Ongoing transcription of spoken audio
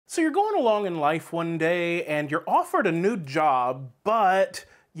So you're going along in life one day and you're offered a new job, but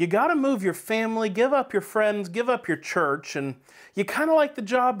you got to move your family, give up your friends, give up your church, and you kind of like the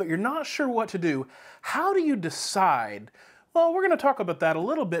job, but you're not sure what to do. How do you decide? Well, we're going to talk about that a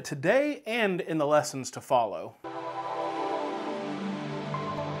little bit today and in the lessons to follow.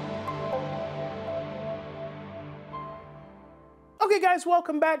 Okay guys,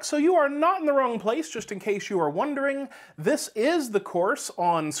 welcome back. So you are not in the wrong place, just in case you are wondering. This is the course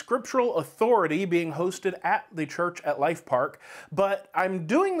on scriptural authority being hosted at the church at Life Park, but I'm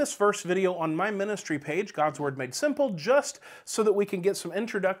doing this first video on my ministry page, God's Word Made Simple, just so that we can get some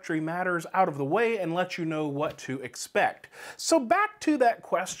introductory matters out of the way and let you know what to expect. So back to that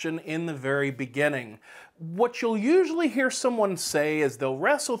question in the very beginning. What you'll usually hear someone say is they'll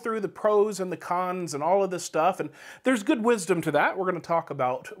wrestle through the pros and the cons and all of this stuff, and there's good wisdom to that. We're going to talk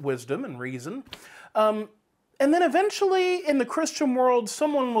about wisdom and reason. And then eventually in the Christian world,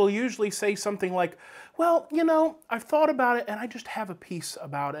 someone will usually say something like, well, you know, I've thought about it and I just have a peace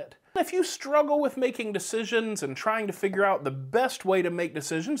about it. If you struggle with making decisions and trying to figure out the best way to make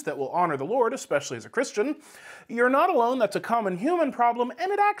decisions that will honor the Lord, especially as a Christian, you're not alone. That's a common human problem,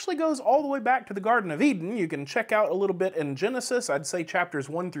 and it actually goes all the way back to the Garden of Eden. You can check out a little bit in Genesis. I'd say chapters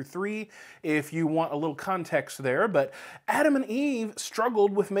 1 through 3 if you want a little context there, but Adam and Eve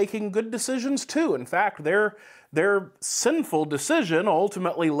struggled with making good decisions too. In fact, their sinful decision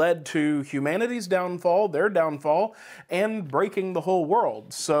ultimately led to humanity's downfall, their downfall, and breaking the whole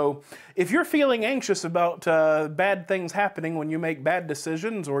world. So if you're feeling anxious about bad things happening when you make bad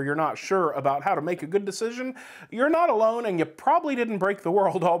decisions, or you're not sure about how to make a good decision, you're not alone, and you probably didn't break the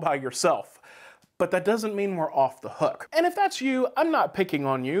world all by yourself. But that doesn't mean we're off the hook. And if that's you, I'm not picking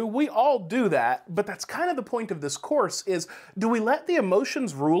on you. We all do that, but that's kind of the point of this course is, do we let the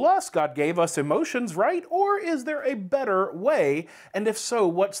emotions rule us? God gave us emotions, right? Or is there a better way? And if so,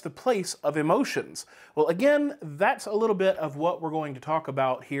 what's the place of emotions? Well, again, that's a little bit of what we're going to talk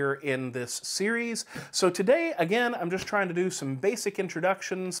about here in this series. So today, again, I'm just trying to do some basic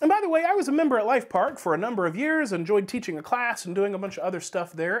introductions. And by the way, I was a member at Life Park for a number of years, enjoyed teaching a class and doing a bunch of other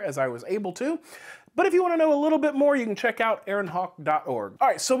stuff there as I was able to. But if you want to know a little bit more, you can check out aaronhawk.org. All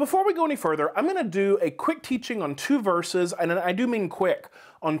right, so before we go any further, I'm going to do a quick teaching on 2 verses, and I do mean quick,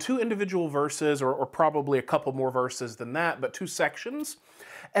 on 2 individual verses, or probably a couple more verses than that, but 2 sections.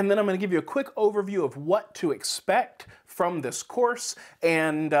 And then I'm going to give you a quick overview of what to expect from this course,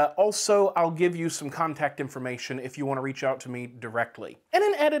 and also I'll give you some contact information if you want to reach out to me directly. And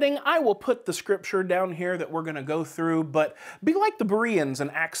in editing, I will put the scripture down here that we're going to go through, but be like the Bereans in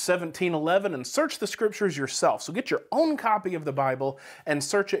Acts 17:11 and search the scriptures yourself. So get your own copy of the Bible and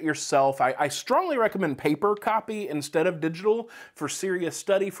search it yourself. I strongly recommend paper copy instead of digital for serious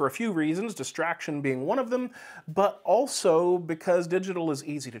study for a few reasons, distraction being one of them, but also because digital is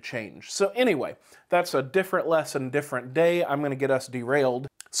easy to change. So anyway, that's a different lesson, different day. I'm going to get us derailed.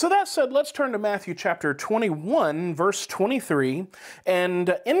 So that said, let's turn to Matthew chapter 21, verse 23.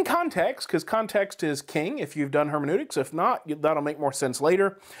 And in context, because context is king if you've done hermeneutics. If not, that'll make more sense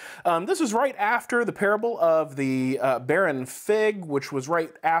later. This is right after the parable of the barren fig, which was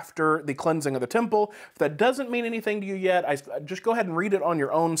right after the cleansing of the temple. If that doesn't mean anything to you yet, just go ahead and read it on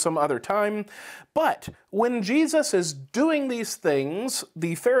your own some other time. But when Jesus is doing these things,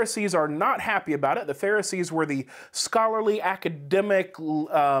 the Pharisees are not happy about it. The Pharisees were the scholarly, academic,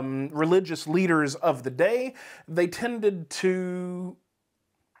 religious leaders of the day. They tended to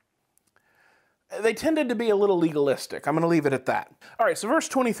be a little legalistic. I'm going to leave it at that. All right, so verse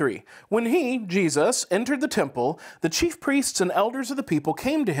 23. When he, Jesus, entered the temple, the chief priests and elders of the people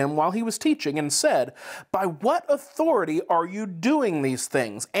came to him while he was teaching and said, "By what authority are you doing these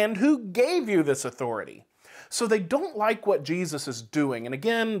things? And who gave you this authority?" So they don't like what Jesus is doing. And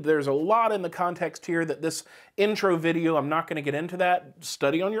again, there's a lot in the context here that this intro video, I'm not going to get into that.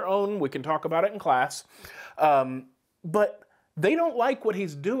 Study on your own. We can talk about it in class. But they don't like what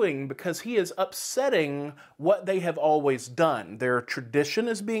he's doing because he is upsetting what they have always done. Their tradition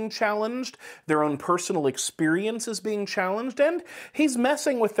is being challenged, their own personal experience is being challenged, and he's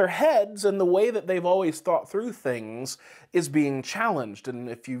messing with their heads, and the way that they've always thought through things is being challenged. And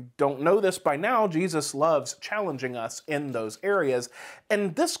if you don't know this by now, Jesus loves challenging us in those areas.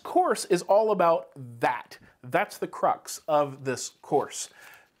 And this course is all about that. That's the crux of this course.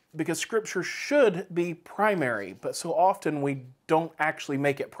 because Scripture should be primary, but so often we don't actually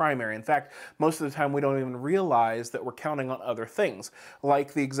make it primary. In fact, most of the time we don't even realize that we're counting on other things.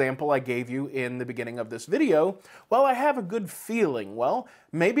 Like the example I gave you in the beginning of this video, well, I have a good feeling. Well,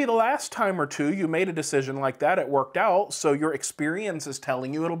 maybe the last time or two you made a decision like that, it worked out, so your experience is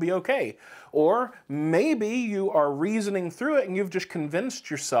telling you it'll be okay. Or maybe you are reasoning through it and you've just convinced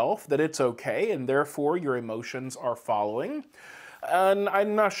yourself that it's okay, and therefore your emotions are following. And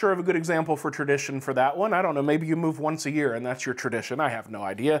I'm not sure of a good example for tradition for that one. I don't know, maybe you move once a year and that's your tradition. I have no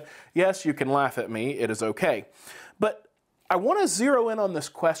idea. Yes, you can laugh at me. It is okay. But I want to zero in on this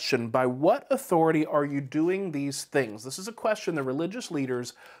question: by what authority are you doing these things? This is a question the religious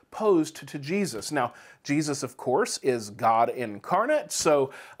leaders posed to Jesus. Now, Jesus, of course, is God incarnate,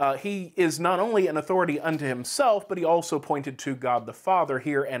 so he is not only an authority unto himself, but he also pointed to God the Father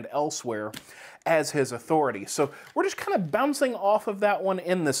here and elsewhere as his authority. So we're just kind of bouncing off of that one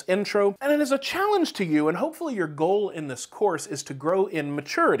in this intro, and it is a challenge to you, and hopefully your goal in this course is to grow in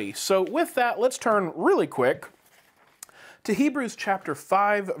maturity. So with that, let's turn really quick to Hebrews chapter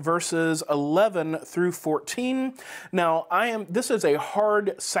 5, verses 11 through 14. Now, this is a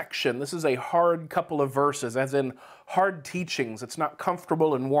hard section. This is a hard couple of verses, as in hard teachings. It's not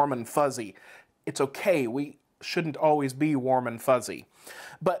comfortable and warm and fuzzy. It's okay. We shouldn't always be warm and fuzzy.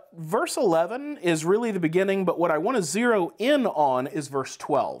 But verse 11 is really the beginning, but what I want to zero in on is verse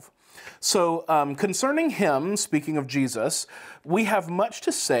 12. So concerning him, speaking of Jesus, we have much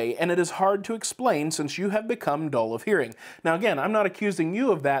to say, and it is hard to explain since you have become dull of hearing. Now again, I'm not accusing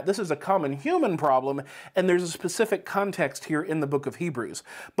you of that. This is a common human problem, and there's a specific context here in the book of Hebrews.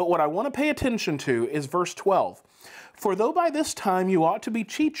 But what I want to pay attention to is verse 12. For though by this time you ought to be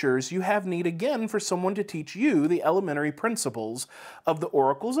teachers, you have need again for someone to teach you the elementary principles of the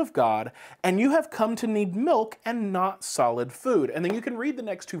oracles of God, and you have come to need milk and not solid food. And then you can read the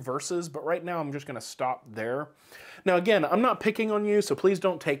next two verses, but right now I'm just going to stop there. Now again, I'm not picking on you, so please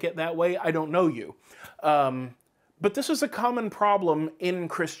don't take it that way. I don't know you. But this is a common problem in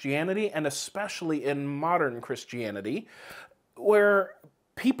Christianity, and especially in modern Christianity, where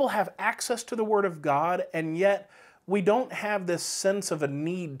people have access to the Word of God, and yet we don't have this sense of a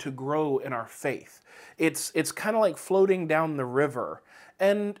need to grow in our faith. It's kind of like floating down the river.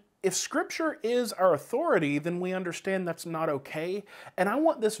 And if Scripture is our authority, then we understand that's not okay. And I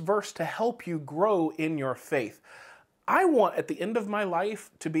want this verse to help you grow in your faith. I want, at the end of my life,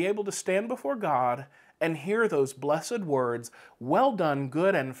 to be able to stand before God and hear those blessed words, "Well done,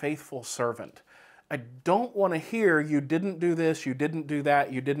 good and faithful servant." I don't want to hear, "You didn't do this, you didn't do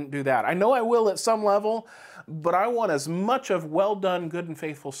that, you didn't do that." I know I will at some level, but I want as much of "well done, good and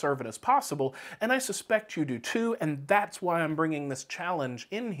faithful servant" as possible, and I suspect you do too, and that's why I'm bringing this challenge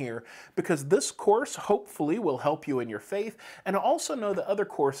in here, because this course hopefully will help you in your faith, and I also know that other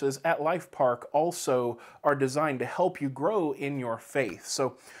courses at Life Park also are designed to help you grow in your faith.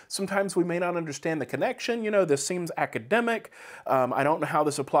 So sometimes we may not understand the connection. You know, this seems academic. I don't know how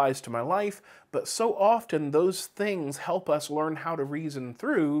this applies to my life, but so often those things help us learn how to reason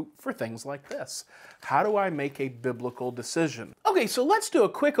through for things like this. How do I make a biblical decision? Okay, so let's do a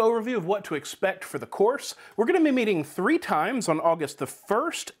quick overview of what to expect for the course. We're going to be meeting 3 times on August the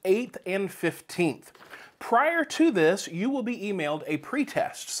 1st, 8th, and 15th. Prior to this, you will be emailed a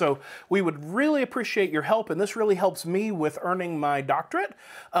pretest. So we would really appreciate your help, and this really helps me with earning my doctorate.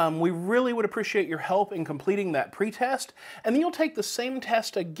 We really would appreciate your help in completing that pretest, and then you'll take the same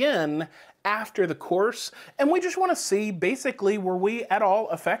test again after the course, and we just want to see, basically, were we at all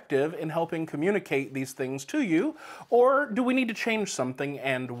effective in helping communicate these things to you, or do we need to change something,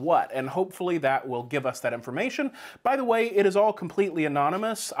 and what? And hopefully that will give us that information. By the way, it is all completely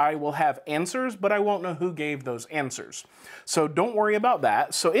anonymous. I will have answers, but I won't know who gave those answers. So don't worry about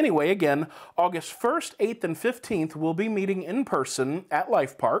that. So anyway, again, August 1st, 8th, and 15th, we'll be meeting in person at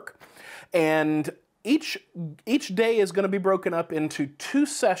Life Park, and each day is going to be broken up into 2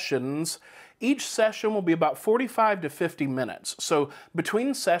 sessions. Each session will be about 45 to 50 minutes. So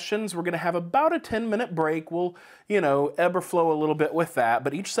between sessions, we're going to have about a 10-minute break. We'll, ebb or flow a little bit with that,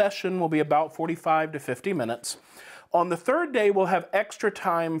 but each session will be about 45 to 50 minutes. On the 3rd day, we'll have extra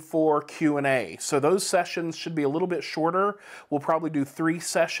time for Q&A. So those sessions should be a little bit shorter. We'll probably do 3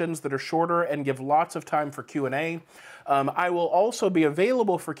 sessions that are shorter and give lots of time for Q&A. I will also be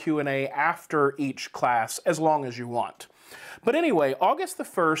available for Q&A after each class, as long as you want. But anyway, August the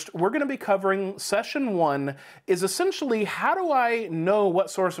 1st, we're going to be covering session 1 is essentially how do I know what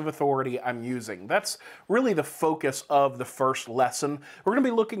source of authority I'm using? That's really the focus of the first lesson. We're going to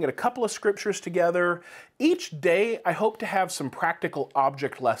be looking at a couple of scriptures together. Each day, I hope to have some practical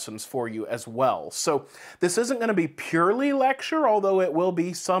object lessons for you as well. So this isn't going to be purely lecture, although it will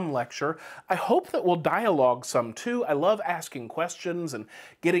be some lecture. I hope that we'll dialogue some too. I love asking questions and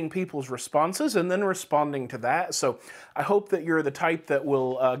getting people's responses and then responding to that. So I hope that you're the type that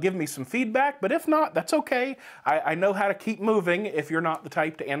will give me some feedback, but if not, that's okay. I know how to keep moving if you're not the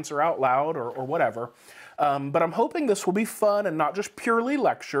type to answer out loud or whatever. But I'm hoping this will be fun and not just purely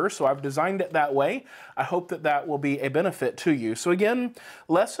lecture, so I've designed it that way. I hope that that will be a benefit to you. So again,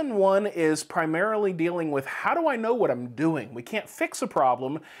 lesson 1 is primarily dealing with how do I know what I'm doing? We can't fix a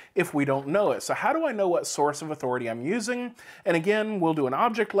problem if we don't know it. So how do I know what source of authority I'm using? And again, we'll do an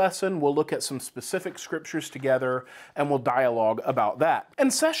object lesson, we'll look at some specific scriptures together, and we'll dialogue about that.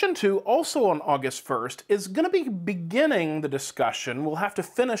 And session 2, also on August 1st, is going to be beginning the discussion. We'll have to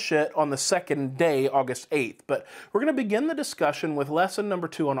finish it on the second day, August 8th, but we're going to begin the discussion with lesson number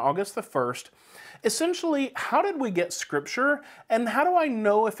 2 on August the 1st. Essentially, how did we get scripture and how do I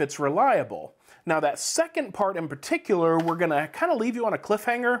know if it's reliable? Now that second part in particular, we're going to kind of leave you on a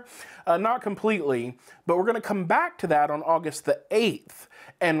cliffhanger, not completely, but we're going to come back to that on August the 8th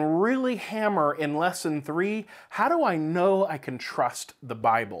and really hammer in lesson 3, how do I know I can trust the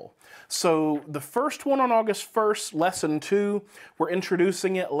Bible? So the first one on August 1st, lesson 2, we're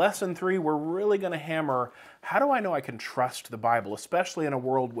introducing it. Lesson 3, we're really going to hammer, how do I know I can trust the Bible, especially in a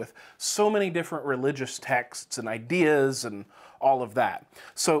world with so many different religious texts and ideas and all of that.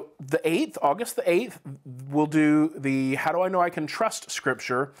 So the 8th, August the 8th, we'll do the how do I know I can trust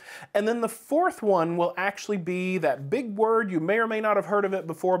scripture. And then the fourth one will actually be that big word, you may or may not have heard of it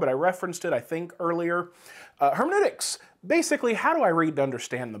before, but I referenced it, I think, earlier. Hermeneutics. Basically, how do I read and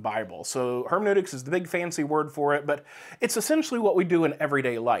understand the Bible? So hermeneutics is the big fancy word for it, but it's essentially what we do in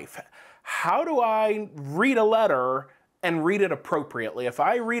everyday life. How do I read a letter and read it appropriately? If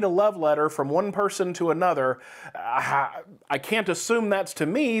I read a love letter from one person to another, I can't assume that's to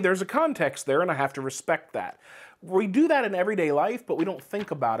me. There's a context there, and I have to respect that. We do that in everyday life, but we don't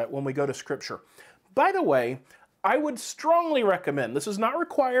think about it when we go to Scripture. By the way, I would strongly recommend, this is not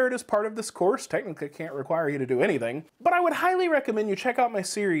required as part of this course, technically can't require you to do anything, but I would highly recommend you check out my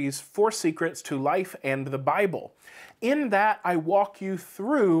series, 4 Secrets to Life and the Bible. In that, I walk you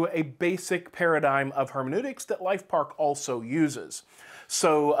through a basic paradigm of hermeneutics that LifePark also uses.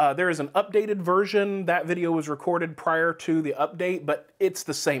 So there is an updated version. That video was recorded prior to the update, but it's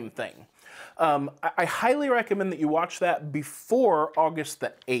the same thing. I highly recommend that you watch that before August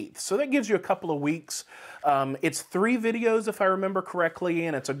the 8th. So that gives you a couple of weeks. It's 3 videos, if I remember correctly,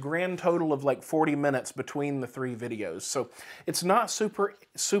 and it's a grand total of like 40 minutes between the 3 videos. So it's not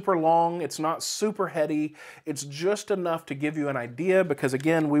super long, it's not super heady, it's just enough to give you an idea, because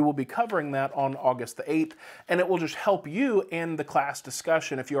again, we will be covering that on August the 8th, and it will just help you in the class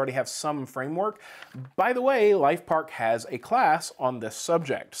discussion if you already have some framework. By the way, LifePark has a class on this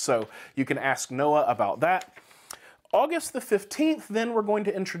subject, so you can ask Noah about that. August the 15th, then we're going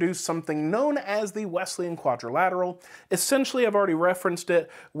to introduce something known as the Wesleyan Quadrilateral. Essentially, I've already referenced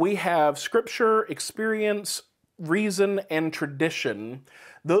it. We have scripture, experience, reason, and tradition.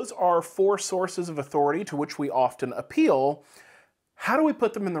 Those are 4 sources of authority to which we often appeal. How do we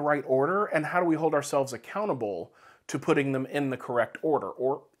put them in the right order, and how do we hold ourselves accountable to putting them in the correct order?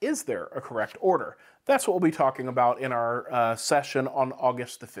 Or is there a correct order? That's what we'll be talking about in our session on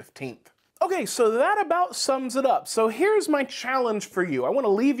August the 15th. Okay, so that about sums it up. So here's my challenge for you. I want to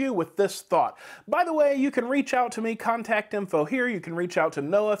leave you with this thought. By the way, you can reach out to me, contact info here. You can reach out to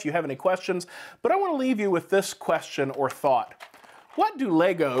Noah if you have any questions. But I want to leave you with this question or thought. What do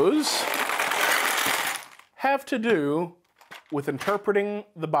Legos have to do with interpreting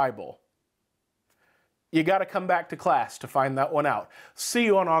the Bible? You got to come back to class to find that one out. See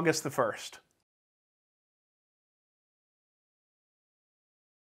you on August the 1st.